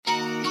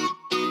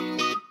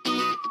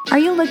Are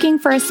you looking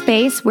for a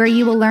space where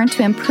you will learn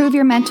to improve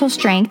your mental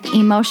strength,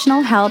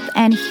 emotional health,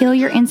 and heal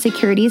your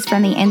insecurities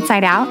from the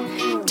inside out?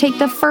 Take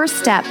the first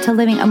step to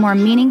living a more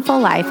meaningful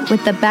life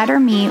with the Better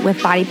Me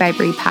with Body by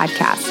Bree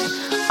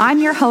podcast. I'm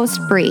your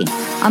host, Bree.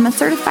 I'm a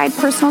certified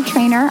personal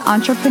trainer,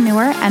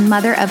 entrepreneur, and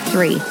mother of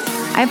 3.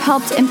 I've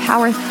helped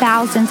empower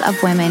thousands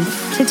of women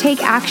to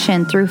take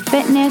action through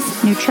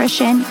fitness,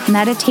 nutrition,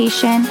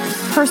 meditation,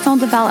 personal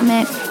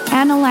development,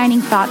 and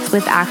aligning thoughts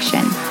with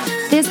action.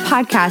 This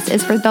podcast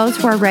is for those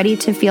who are ready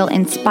to feel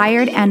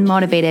inspired and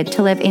motivated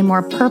to live a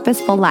more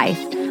purposeful life.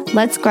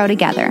 Let's grow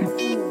together.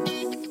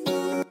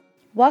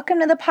 Welcome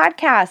to the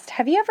podcast.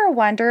 Have you ever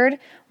wondered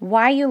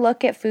why you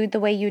look at food the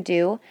way you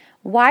do?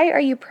 Why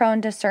are you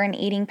prone to certain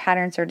eating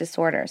patterns or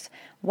disorders?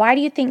 Why do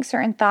you think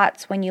certain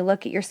thoughts when you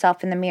look at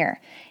yourself in the mirror?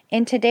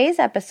 In today's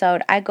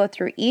episode, I go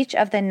through each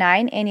of the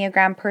 9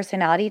 Enneagram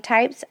personality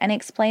types and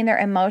explain their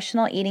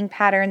emotional eating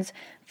patterns,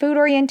 food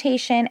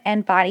orientation,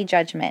 and body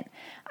judgment.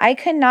 I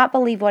could not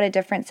believe what a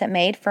difference it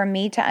made for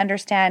me to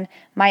understand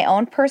my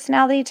own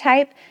personality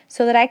type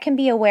so that I can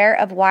be aware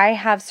of why I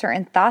have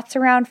certain thoughts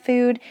around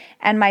food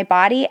and my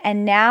body,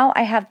 and now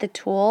I have the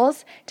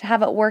tools to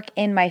have it work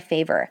in my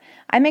favor.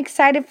 I'm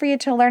excited for you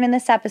to learn in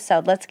this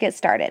episode. Let's get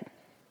started.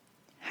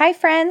 Hi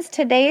friends,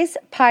 today's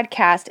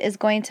podcast is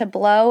going to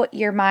blow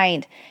your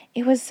mind.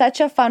 It was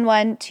such a fun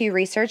one to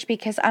research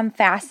because I'm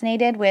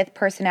fascinated with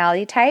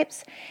personality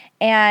types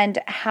and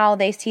how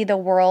they see the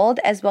world,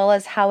 as well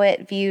as how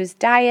it views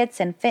diets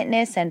and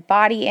fitness and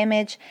body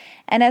image.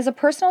 And as a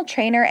personal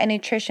trainer and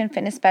nutrition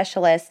fitness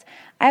specialist,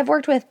 I've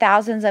worked with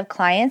thousands of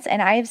clients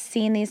and I have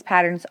seen these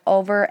patterns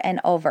over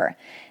and over.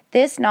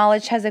 This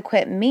knowledge has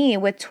equipped me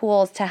with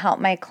tools to help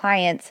my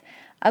clients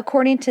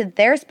according to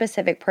their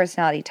specific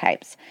personality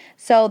types.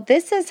 So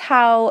this is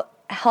how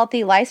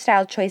healthy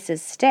lifestyle choices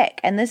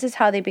stick, and this is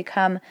how they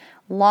become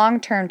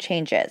long-term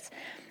changes.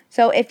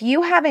 So if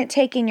you haven't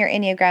taken your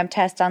Enneagram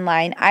test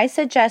online, I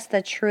suggest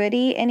the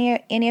Truity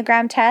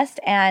Enneagram test,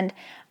 and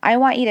I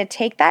want you to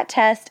take that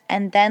test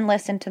and then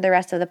listen to the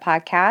rest of the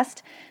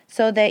podcast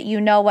so that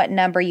you know what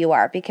number you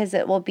are, because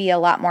it will be a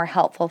lot more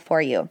helpful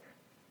for you.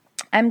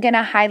 I'm going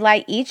to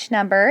highlight each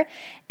number,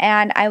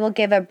 and I will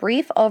give a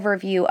brief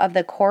overview of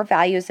the core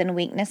values and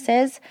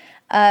weaknesses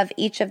of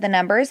each of the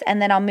numbers,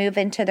 and then I'll move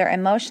into their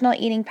emotional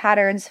eating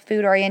patterns,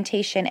 food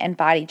orientation, and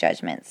body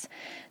judgments.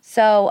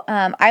 So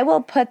I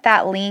will put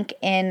that link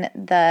in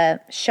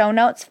the show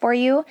notes for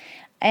you,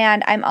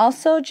 and I'm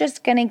also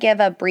just going to give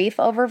a brief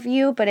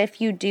overview, but if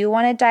you do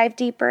want to dive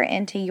deeper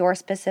into your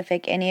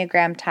specific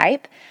Enneagram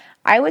type,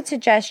 I would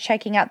suggest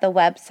checking out the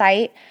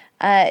website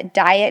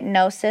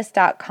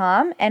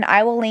dietgnosis.com, and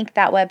I will link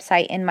that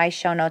website in my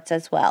show notes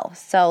as well.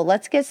 So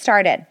let's get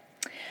started.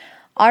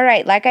 All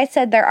right, like I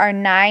said, there are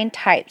 9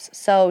 types.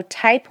 So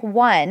type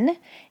 1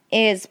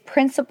 is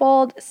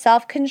principled,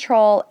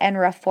 self-control, and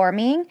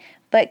reforming,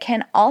 but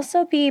can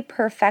also be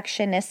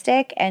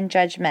perfectionistic and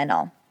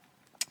judgmental.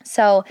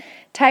 So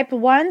type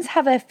 1s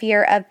have a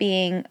fear of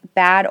being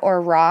bad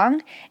or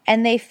wrong,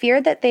 and they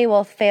fear that they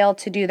will fail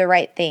to do the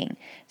right thing.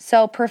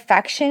 So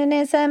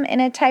perfectionism in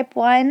a type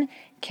 1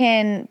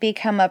 can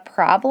become a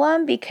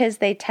problem because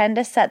they tend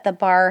to set the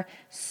bar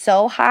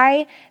so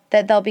high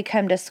that they'll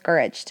become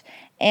discouraged.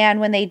 And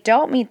when they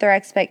don't meet their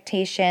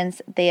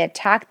expectations, they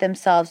attack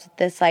themselves with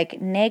this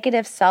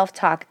negative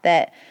self-talk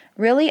that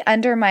really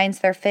undermines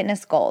their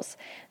fitness goals.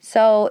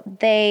 So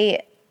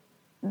they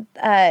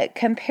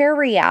compare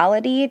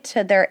reality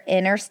to their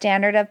inner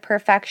standard of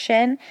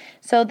perfection.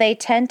 So they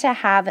tend to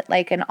have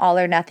an all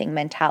or nothing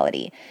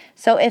mentality.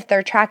 So if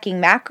they're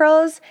tracking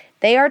macros,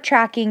 they are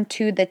tracking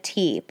to the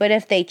T. But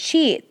if they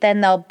cheat,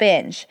 then they'll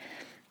binge.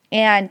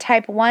 And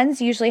type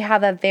 1s usually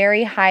have a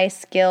very high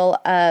skill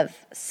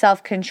of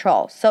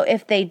self-control. So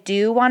if they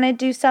do want to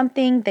do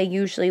something, they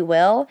usually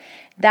will.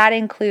 That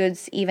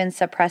includes even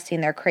suppressing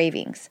their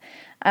cravings.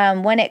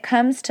 When it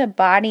comes to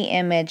body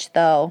image,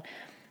 though,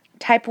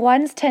 type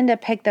 1s tend to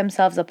pick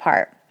themselves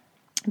apart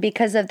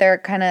because of their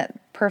kind of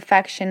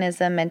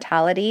perfectionism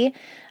mentality.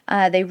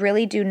 They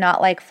really do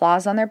not like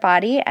flaws on their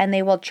body, and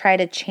they will try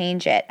to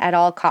change it at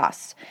all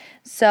costs.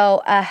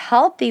 So a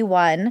healthy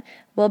one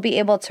will be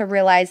able to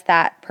realize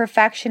that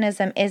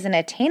perfectionism isn't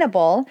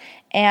attainable,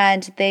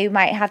 and they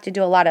might have to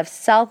do a lot of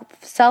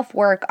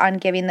self-work on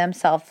giving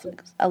themselves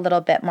a little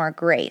bit more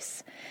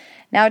grace.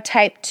 Now,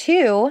 type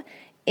 2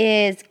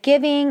 is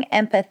giving,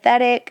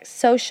 empathetic,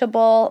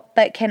 sociable,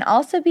 but can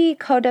also be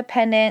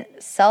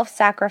codependent,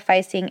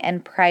 self-sacrificing,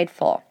 and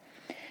prideful.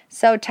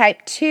 So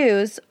type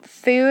 2s,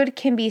 food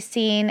can be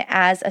seen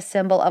as a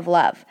symbol of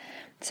love.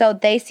 So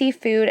they see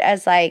food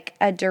as a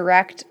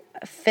direct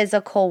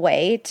physical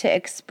way to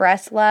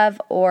express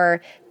love or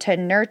to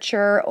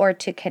nurture or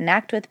to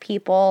connect with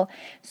people.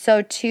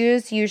 So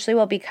 2s usually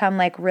will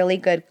become really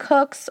good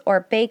cooks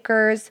or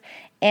bakers,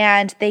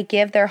 and they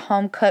give their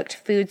home-cooked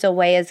foods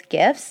away as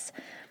gifts.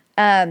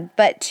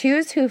 But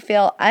 2s who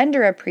feel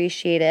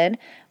underappreciated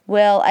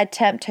will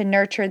attempt to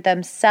nurture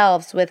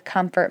themselves with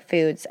comfort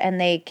foods,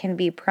 and they can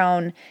be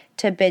prone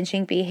to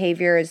binging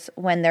behaviors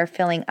when they're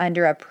feeling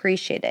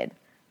underappreciated.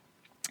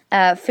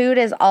 Food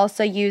is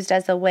also used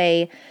as a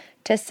way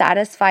to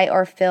satisfy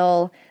or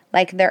fill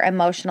like their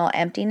emotional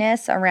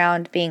emptiness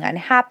around being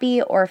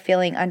unhappy or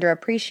feeling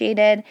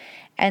underappreciated.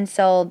 And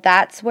so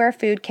that's where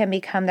food can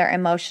become their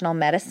emotional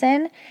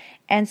medicine.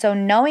 And so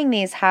knowing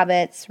these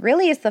habits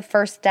really is the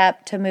first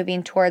step to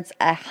moving towards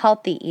a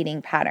healthy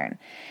eating pattern.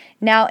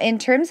 Now, in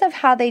terms of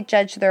how they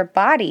judge their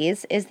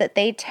bodies, is that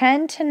they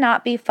tend to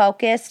not be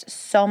focused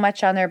so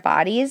much on their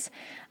bodies.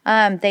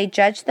 They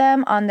judge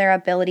them on their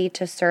ability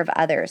to serve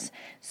others.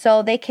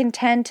 So they can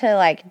tend to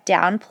like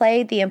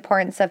downplay the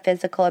importance of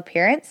physical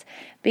appearance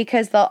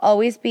because they'll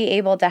always be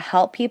able to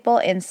help people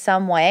in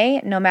some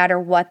way, no matter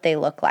what they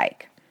look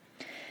like.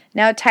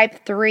 Now,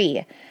 type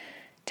 3.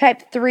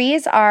 Type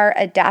 3s are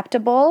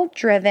adaptable,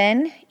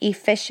 driven,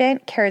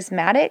 efficient,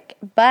 charismatic,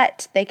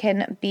 but they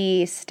can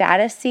be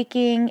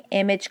status-seeking,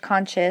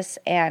 image-conscious,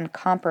 and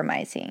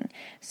compromising.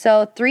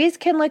 So 3s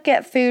can look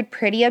at food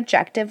pretty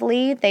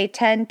objectively. They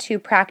tend to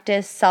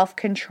practice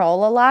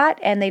self-control a lot,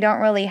 and they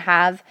don't really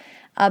have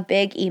a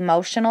big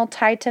emotional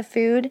tie to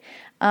food.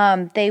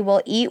 They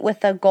will eat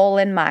with a goal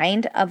in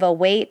mind of a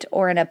weight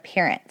or an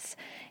appearance.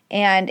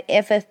 And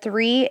if a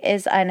 3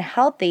 is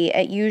unhealthy,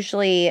 it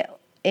usually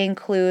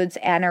includes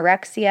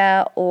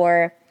anorexia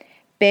or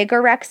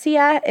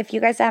bigorexia. If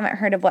you guys haven't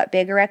heard of what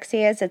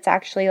bigorexia is, it's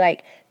actually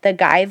like the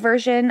guy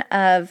version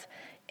of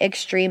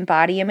extreme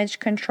body image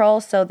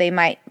control. So they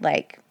might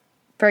like,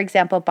 for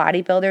example,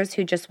 bodybuilders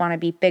who just want to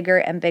be bigger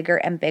and bigger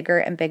and bigger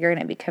and bigger,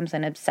 and it becomes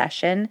an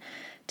obsession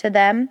to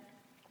them.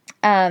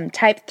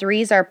 Type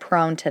 3s are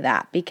prone to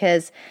that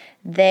because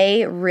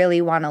they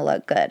really want to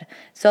look good.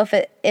 So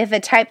if a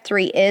type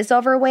 3 is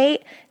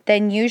overweight,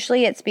 then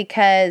usually it's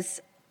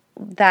because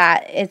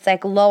that it's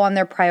like low on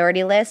their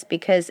priority list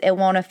because it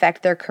won't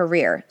affect their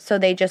career. So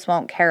they just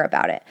won't care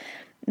about it.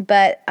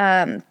 But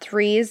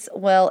 3s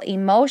will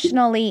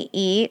emotionally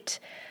eat.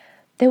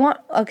 They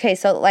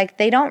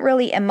don't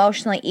really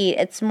emotionally eat.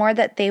 It's more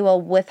that they will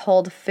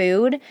withhold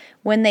food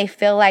when they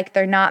feel like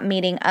they're not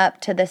meeting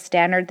up to the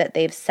standard that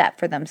they've set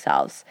for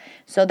themselves.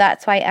 So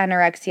that's why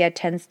anorexia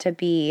tends to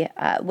be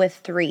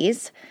with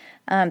 3s.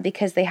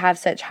 Because they have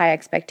such high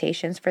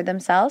expectations for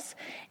themselves.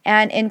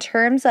 And in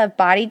terms of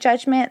body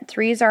judgment,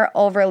 3s are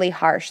overly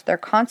harsh. They're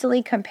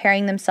constantly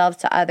comparing themselves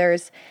to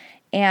others,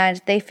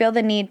 and they feel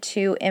the need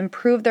to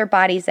improve their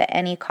bodies at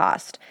any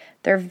cost.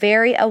 They're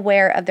very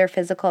aware of their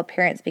physical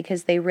appearance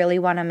because they really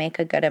want to make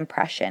a good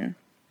impression.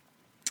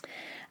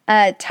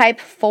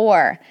 Type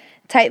 4.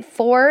 Type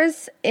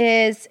 4s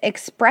is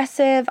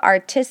expressive,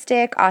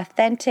 artistic,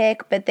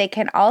 authentic, but they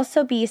can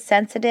also be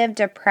sensitive,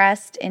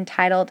 depressed,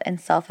 entitled,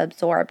 and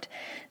self-absorbed.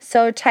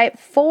 So type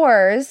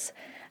 4s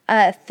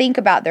think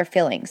about their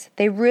feelings.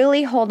 They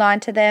really hold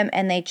on to them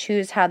and they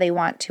choose how they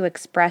want to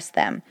express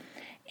them.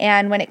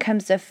 And when it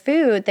comes to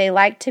food, they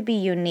like to be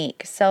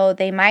unique. So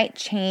they might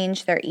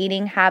change their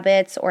eating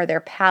habits or their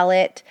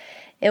palate.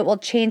 It will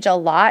change a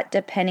lot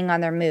depending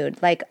on their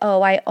mood. Like,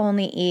 oh, I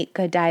only eat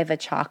Godiva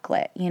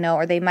chocolate,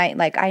 or they might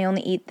like, I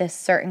only eat this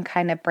certain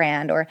kind of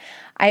brand, or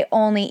I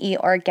only eat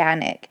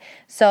organic.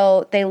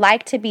 So they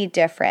like to be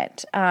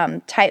different.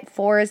 Type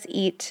 4s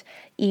eat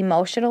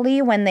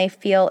emotionally when they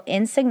feel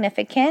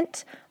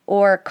insignificant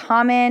or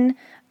common,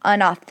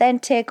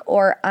 unauthentic,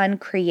 or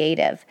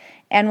uncreative.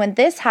 And when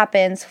this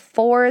happens,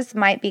 4s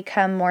might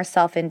become more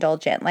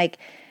self-indulgent, like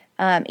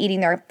eating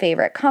their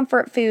favorite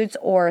comfort foods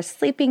or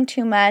sleeping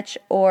too much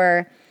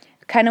or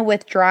kind of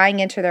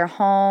withdrawing into their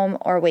home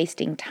or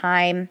wasting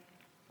time.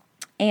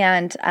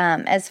 And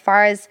as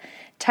far as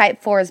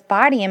type 4's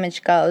body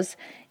image goes,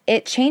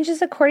 it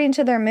changes according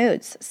to their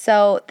moods.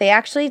 So they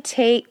actually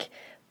take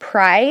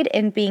pride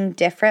in being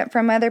different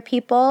from other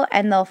people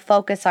and they'll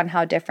focus on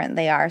how different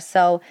they are.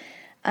 So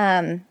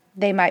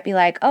they might be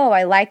like, oh,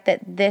 I like that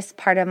this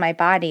part of my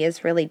body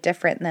is really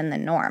different than the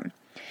norm.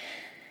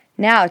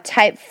 Now,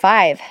 type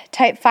 5.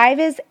 Type 5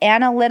 is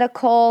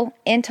analytical,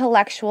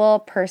 intellectual,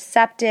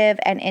 perceptive,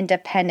 and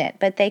independent,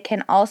 but they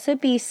can also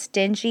be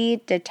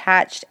stingy,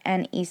 detached,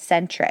 and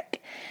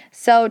eccentric.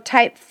 So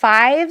type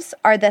 5s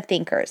are the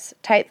thinkers.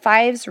 Type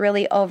 5s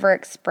really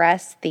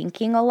overexpress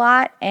thinking a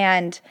lot,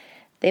 and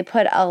they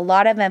put a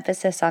lot of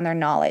emphasis on their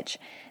knowledge.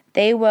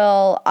 They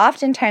will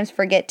oftentimes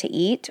forget to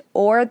eat,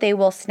 or they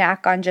will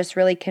snack on just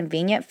really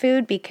convenient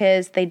food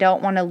because they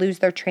don't want to lose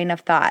their train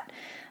of thought.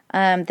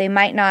 They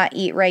might not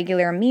eat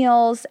regular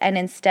meals, and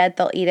instead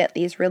they'll eat at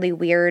these really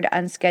weird,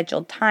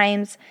 unscheduled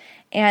times.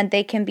 And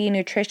they can be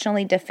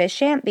nutritionally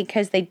deficient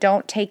because they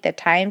don't take the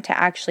time to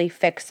actually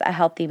fix a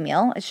healthy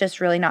meal. It's just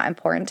really not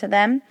important to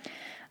them.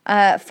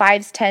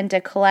 5s tend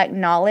to collect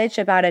knowledge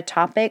about a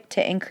topic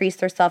to increase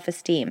their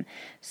self-esteem.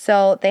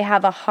 So they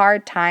have a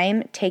hard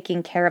time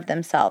taking care of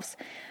themselves.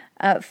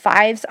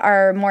 5s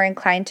are more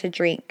inclined to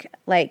drink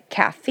like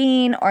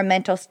caffeine or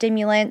mental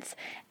stimulants,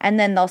 and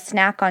then they'll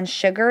snack on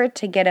sugar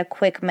to get a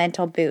quick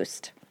mental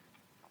boost.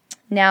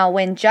 Now,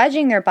 when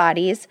judging their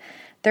bodies,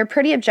 they're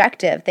pretty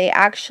objective. They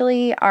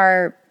actually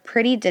are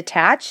pretty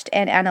detached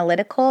and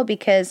analytical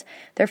because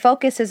their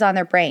focus is on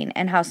their brain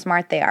and how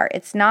smart they are.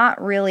 It's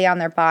not really on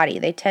their body.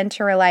 They tend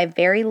to rely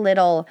very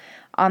little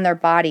on their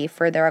body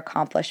for their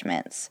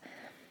accomplishments.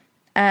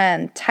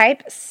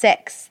 Type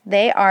 6,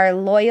 they are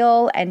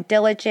loyal and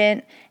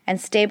diligent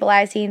and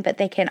stabilizing, but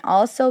they can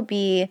also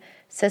be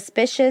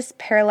suspicious,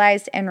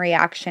 paralyzed, and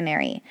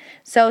reactionary.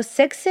 So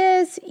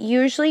 6s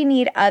usually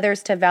need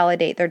others to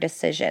validate their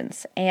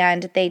decisions,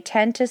 and they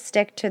tend to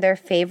stick to their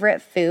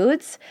favorite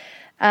foods,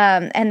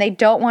 and they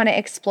don't want to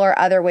explore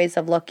other ways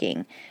of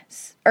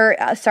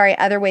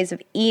other ways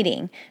of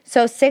eating.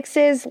 So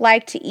 6s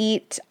like to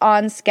eat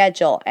on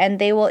schedule, and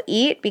they will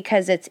eat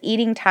because it's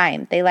eating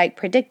time. They like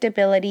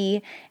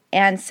predictability,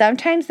 and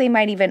sometimes they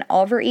might even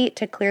overeat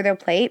to clear their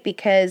plate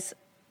because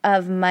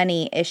of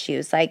money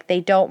issues. Like they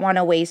don't want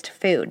to waste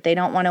food. They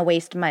don't want to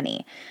waste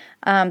money.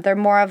 They're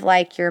more of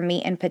like your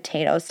meat and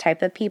potatoes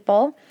type of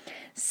people.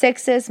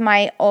 6s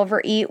might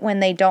overeat when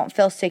they don't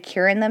feel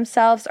secure in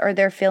themselves, or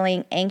they're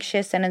feeling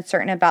anxious and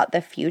uncertain about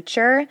the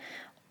future,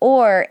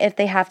 or if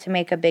they have to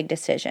make a big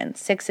decision.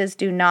 6s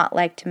do not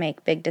like to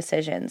make big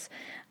decisions.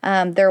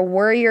 They're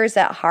worriers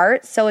at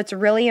heart, so it's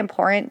really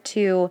important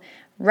to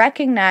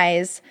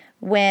recognize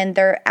when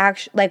they're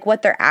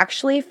what they're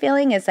actually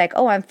feeling is like,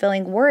 oh, I'm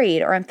feeling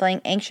worried, or I'm feeling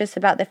anxious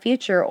about the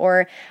future,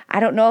 or I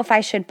don't know if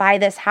I should buy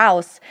this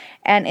house,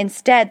 and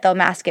instead they'll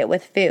mask it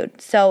with food.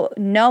 So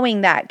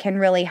knowing that can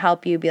really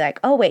help you be like,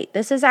 oh wait,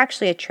 this is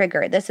actually a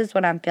trigger. This is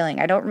what I'm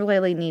feeling. I don't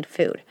really need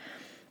food.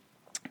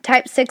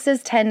 Type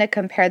 6s tend to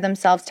compare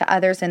themselves to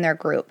others in their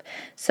group.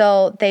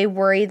 So they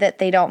worry that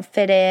they don't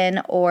fit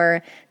in,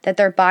 or that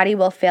their body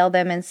will fail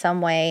them in some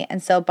way.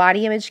 And so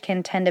body image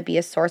can tend to be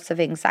a source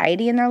of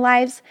anxiety in their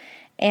lives.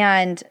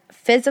 And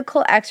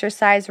physical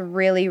exercise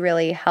really,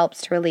 really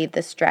helps to relieve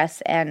the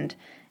stress and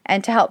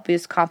to help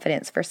boost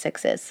confidence for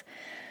 6s.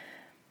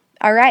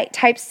 All right,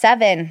 type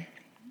 7.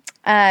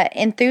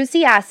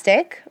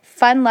 Enthusiastic,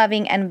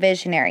 fun-loving, and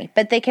visionary.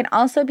 But they can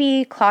also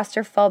be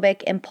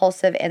claustrophobic,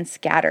 impulsive, and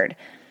scattered.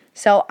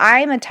 So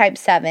I'm a type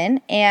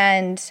 7,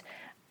 and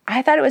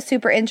I thought it was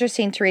super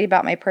interesting to read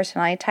about my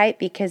personality type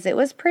because it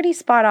was pretty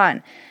spot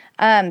on.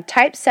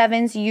 Type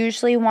 7s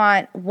usually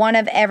want one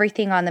of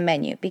everything on the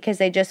menu because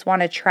they just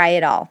want to try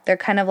it all. They're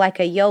kind of like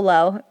a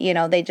YOLO,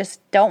 they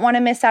just don't want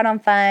to miss out on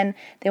fun.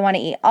 They want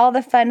to eat all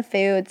the fun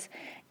foods,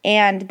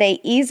 and they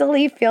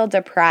easily feel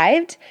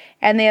deprived,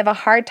 and they have a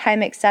hard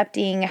time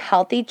accepting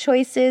healthy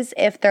choices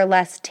if they're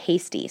less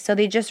tasty. So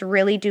they just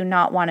really do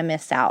not want to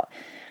miss out.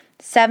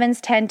 7s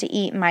tend to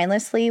eat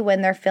mindlessly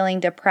when they're feeling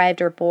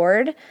deprived or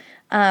bored.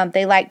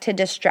 They like to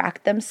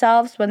distract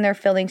themselves when they're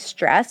feeling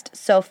stressed,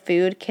 so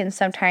food can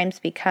sometimes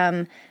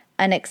become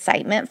an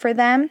excitement for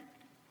them.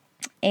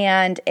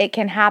 And it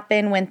can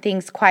happen when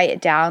things quiet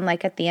down,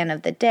 like at the end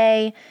of the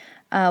day,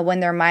 when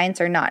their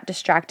minds are not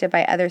distracted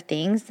by other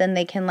things. Then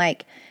they can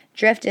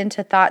drift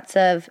into thoughts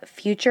of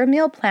future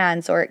meal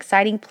plans or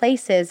exciting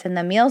places and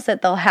the meals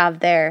that they'll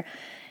have there.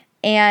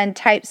 And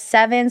type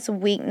 7's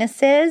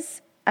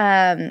weaknesses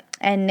and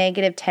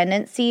negative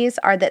tendencies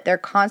are that they're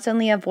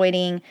constantly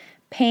avoiding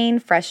pain,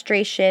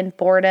 frustration,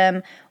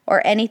 boredom,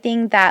 or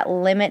anything that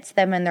limits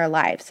them in their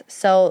lives.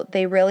 So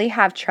they really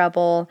have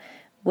trouble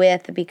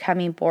with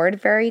becoming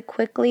bored very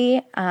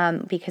quickly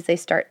because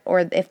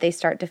if they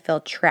start to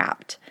feel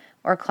trapped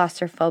or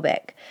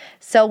claustrophobic.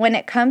 So when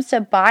it comes to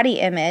body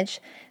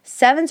image,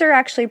 7s are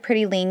actually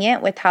pretty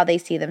lenient with how they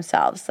see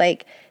themselves. They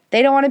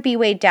don't want to be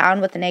weighed down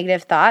with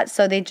negative thoughts,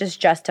 so they just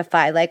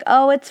justify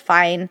oh, it's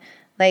fine.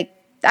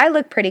 I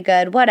look pretty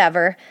good,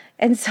 whatever.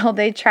 And so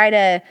they try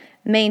to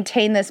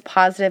maintain this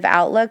positive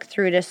outlook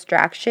through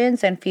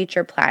distractions and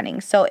future planning.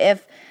 So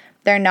if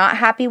they're not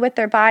happy with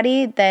their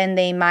body, then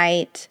they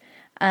might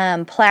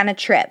plan a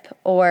trip,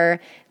 or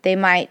they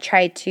might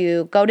try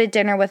to go to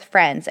dinner with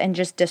friends and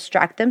just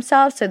distract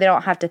themselves so they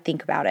don't have to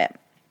think about it.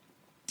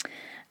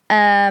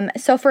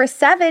 So for a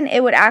 7,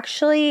 it would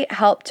actually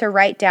help to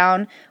write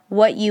down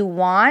what you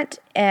want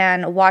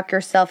and walk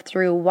yourself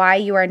through why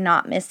you are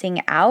not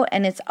missing out.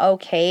 And it's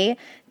okay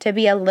to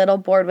be a little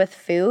bored with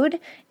food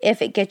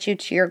if it gets you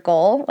to your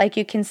goal.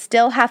 You can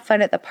still have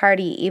fun at the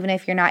party even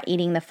if you're not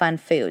eating the fun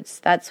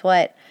foods. That's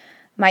what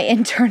my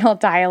internal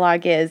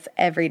dialogue is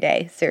every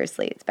day.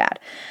 Seriously, it's bad.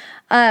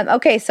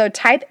 Okay, so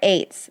type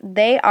 8s,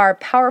 they are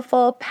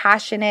powerful,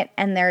 passionate,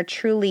 and they're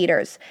true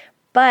leaders.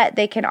 But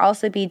they can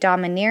also be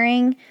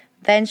domineering,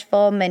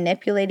 vengeful,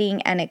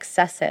 manipulating, and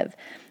excessive.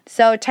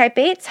 So type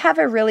 8s have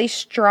a really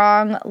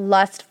strong,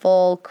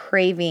 lustful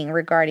craving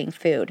regarding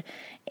food.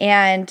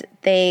 And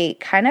they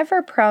kind of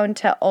are prone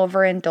to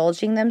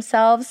overindulging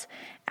themselves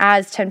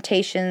as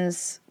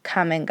temptations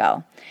come and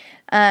go.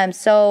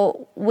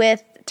 So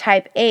with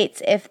type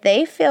 8s, if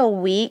they feel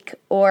weak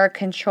or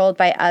controlled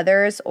by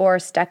others or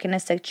stuck in a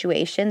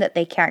situation that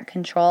they can't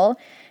control,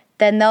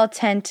 then they'll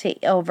tend to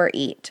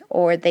overeat,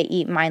 or they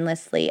eat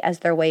mindlessly as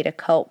their way to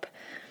cope.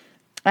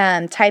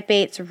 Type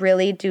 8s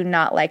really do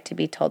not like to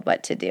be told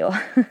what to do.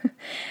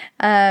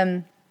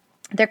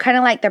 They're kind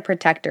of like the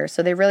protector,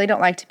 so they really don't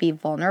like to be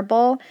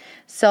vulnerable.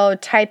 So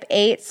type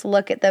 8s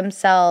look at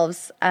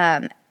themselves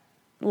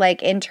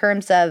in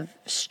terms of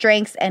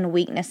strengths and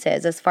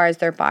weaknesses as far as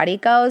their body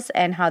goes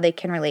and how they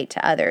can relate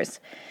to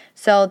others.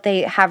 So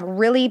they have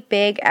really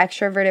big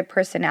extroverted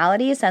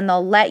personalities, and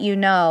they'll let you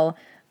know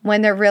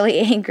when they're really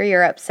angry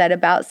or upset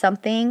about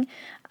something.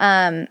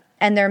 And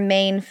their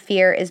main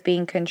fear is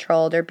being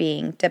controlled or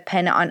being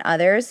dependent on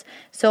others.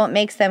 So it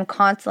makes them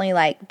constantly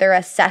like they're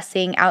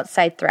assessing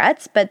outside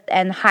threats,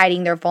 and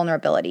hiding their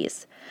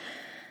vulnerabilities.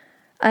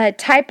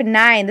 Type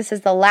 9, this is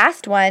the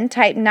last one.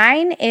 Type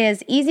 9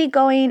 is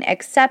easygoing,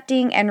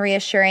 accepting, and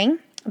reassuring,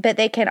 but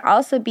they can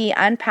also be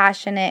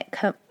unpassionate,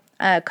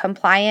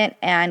 compliant,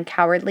 and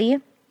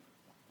cowardly.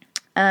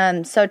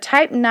 So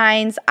type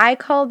 9s, I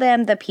call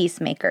them the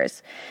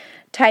peacemakers.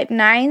 Type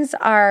 9s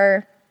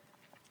are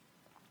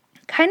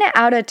kind of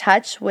out of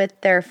touch with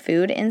their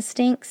food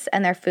instincts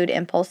and their food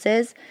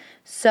impulses.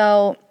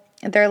 So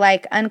they're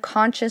like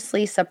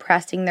unconsciously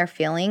suppressing their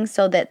feelings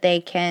so that they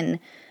can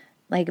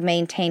like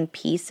maintain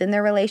peace in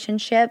their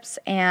relationships,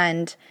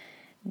 and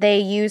they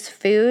use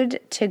food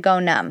to go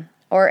numb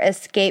or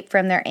escape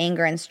from their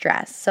anger and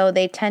stress. So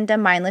they tend to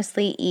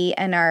mindlessly eat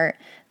and they're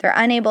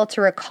unable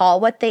to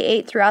recall what they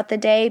ate throughout the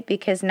day,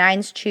 because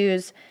 9s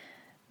choose,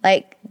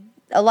 like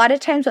a lot of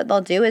times what they'll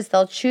do is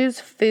they'll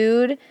choose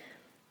food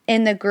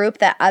in the group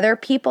that other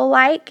people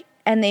like,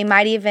 and they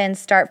might even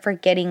start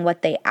forgetting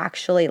what they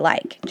actually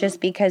like just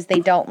because they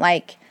don't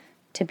like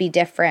to be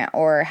different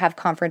or have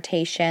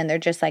confrontation. They're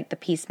just like the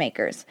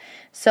peacemakers.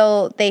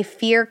 So they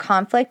fear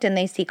conflict and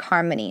they seek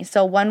harmony.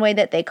 So one way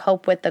that they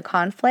cope with the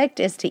conflict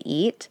is to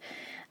eat.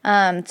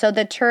 So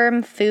the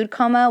term food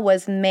coma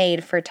was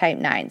made for type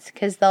 9s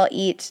because they'll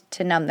eat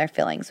to numb their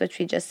feelings, which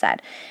we just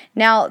said.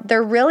 Now,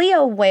 they're really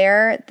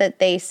aware that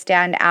they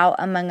stand out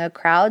among a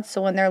crowd.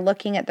 So when they're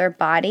looking at their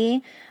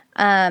body,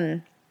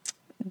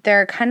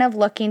 they're kind of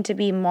looking to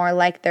be more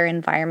like their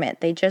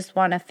environment. They just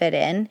want to fit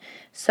in.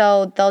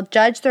 So they'll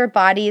judge their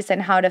bodies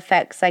and how it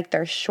affects like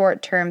their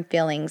short-term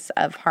feelings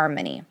of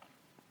harmony.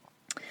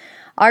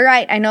 All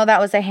right, I know that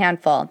was a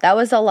handful. That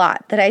was a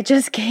lot that I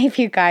just gave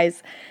you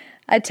guys.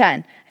 A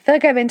ton. I feel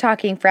like I've been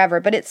talking forever,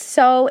 but it's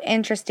so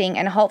interesting,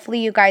 and hopefully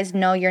you guys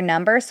know your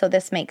number so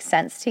this makes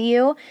sense to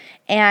you.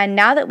 And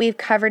now that we've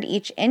covered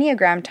each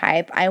Enneagram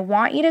type, I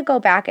want you to go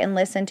back and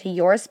listen to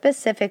yours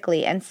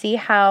specifically and see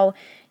how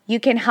you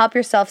can help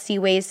yourself see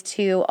ways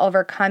to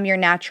overcome your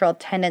natural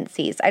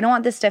tendencies. I don't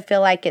want this to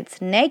feel like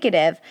it's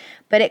negative,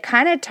 but it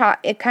kind of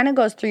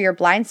goes through your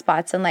blind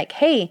spots and like,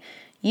 hey,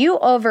 you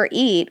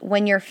overeat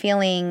when you're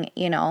feeling,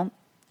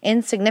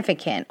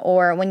 insignificant,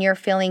 or when you're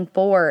feeling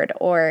bored,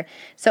 or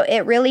so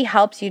it really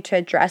helps you to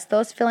address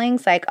those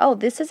feelings like, oh,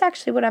 this is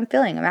actually what I'm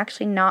feeling. I'm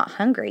actually not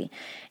hungry.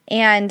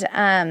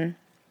 And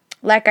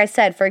like I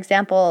said, for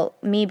example,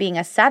 me being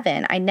a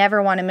 7, I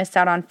never want to miss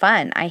out on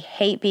fun. I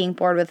hate being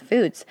bored with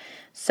foods.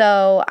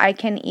 So I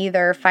can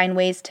either find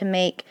ways to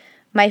make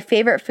my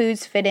favorite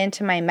foods fit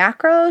into my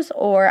macros,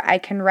 or I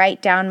can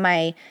write down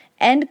my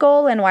end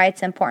goal and why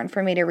it's important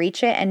for me to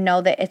reach it, and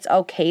know that it's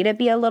okay to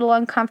be a little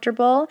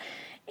uncomfortable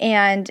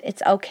and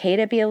it's okay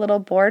to be a little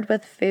bored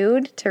with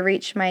food to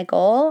reach my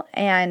goal.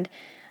 And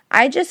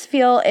I just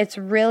feel it's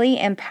really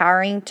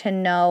empowering to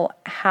know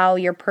how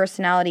your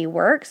personality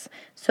works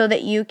so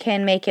that you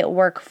can make it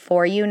work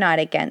for you, not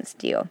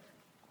against you.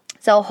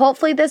 So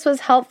hopefully this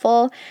was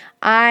helpful.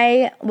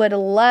 I would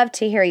love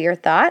to hear your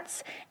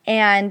thoughts.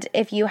 And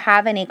if you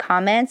have any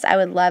comments, I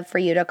would love for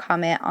you to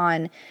comment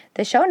on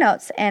the show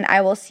notes. And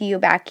I will see you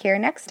back here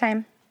next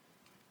time.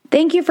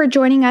 Thank you for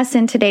joining us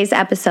in today's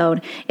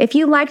episode. If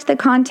you liked the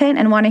content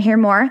and want to hear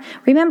more,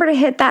 remember to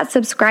hit that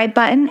subscribe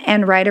button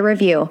and write a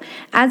review.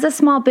 As a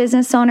small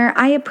business owner,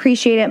 I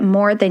appreciate it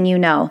more than you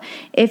know.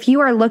 If you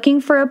are looking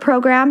for a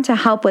program to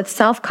help with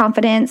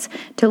self-confidence,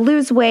 to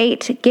lose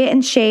weight, get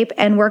in shape,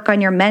 and work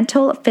on your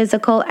mental,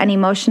 physical, and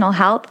emotional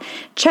health,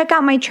 check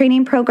out my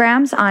training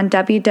programs on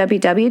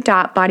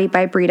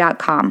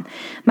www.bodybybrie.com.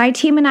 My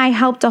team and I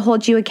help to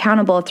hold you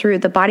accountable through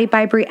the Body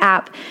by Brie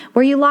app,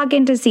 where you log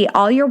in to see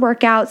all your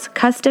workouts,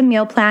 custom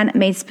meal plan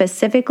made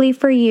specifically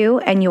for you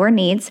and your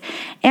needs,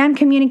 and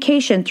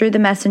communication through the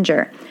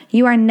messenger.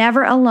 You are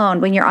never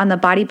alone when you're on the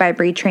Body by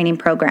Brie training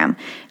program.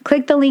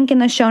 Click the link in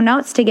the show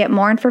notes to get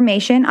more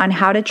information on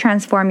how to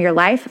transform your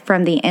life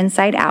from the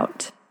inside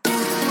out.